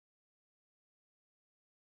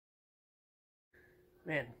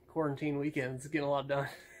Man, quarantine weekends getting a lot done.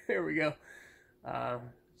 There we go.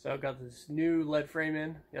 So I got this new lead frame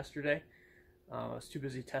in yesterday. I was too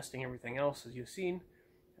busy testing everything else, as you've seen.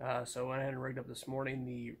 So I went ahead and rigged up this morning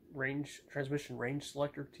the transmission range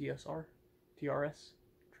selector, TRS,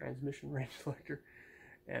 transmission range selector,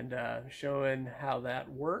 and showing how that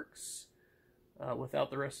works without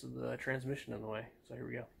the rest of the transmission in the way. So here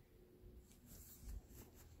we go.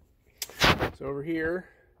 So over here,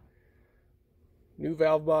 new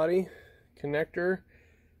valve body connector.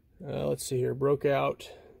 Let's see here, broke out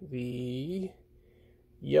the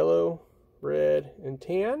yellow, red, and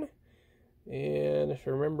tan. And if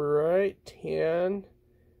I remember right, tan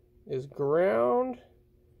is ground,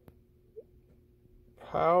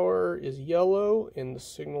 power is yellow, and the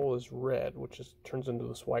signal is red, which turns into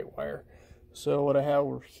this white wire. So what I have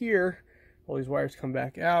over here, all these wires come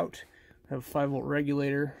back out. I have a 5-volt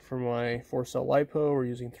regulator for my 4-cell LiPo. We're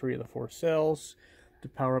using 3 of the 4 cells to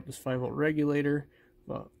power up this 5-volt regulator.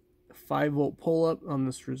 A 5-volt pull-up on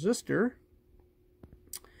this resistor.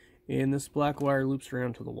 And this black wire loops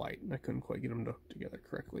around to the white. I couldn't quite get them to hook together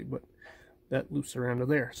correctly, but that loops around to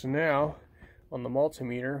there. So now, on the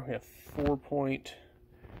multimeter, we have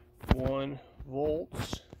 4.1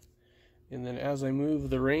 volts. And then as I move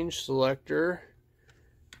the range selector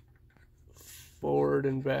forward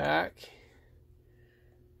and back,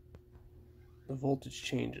 the voltage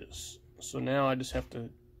changes. So now I just have to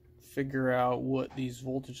figure out what these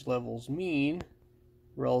voltage levels mean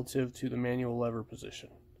relative to the manual lever position.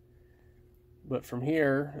 But from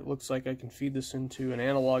here, it looks like I can feed this into an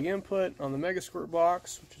analog input on the Megasquirt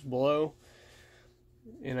box, which is below,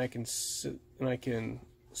 and I can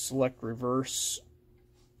select reverse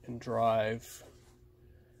and drive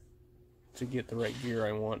to get the right gear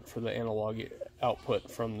I want for the analog output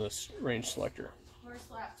from this range selector. Where's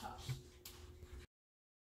the laptop?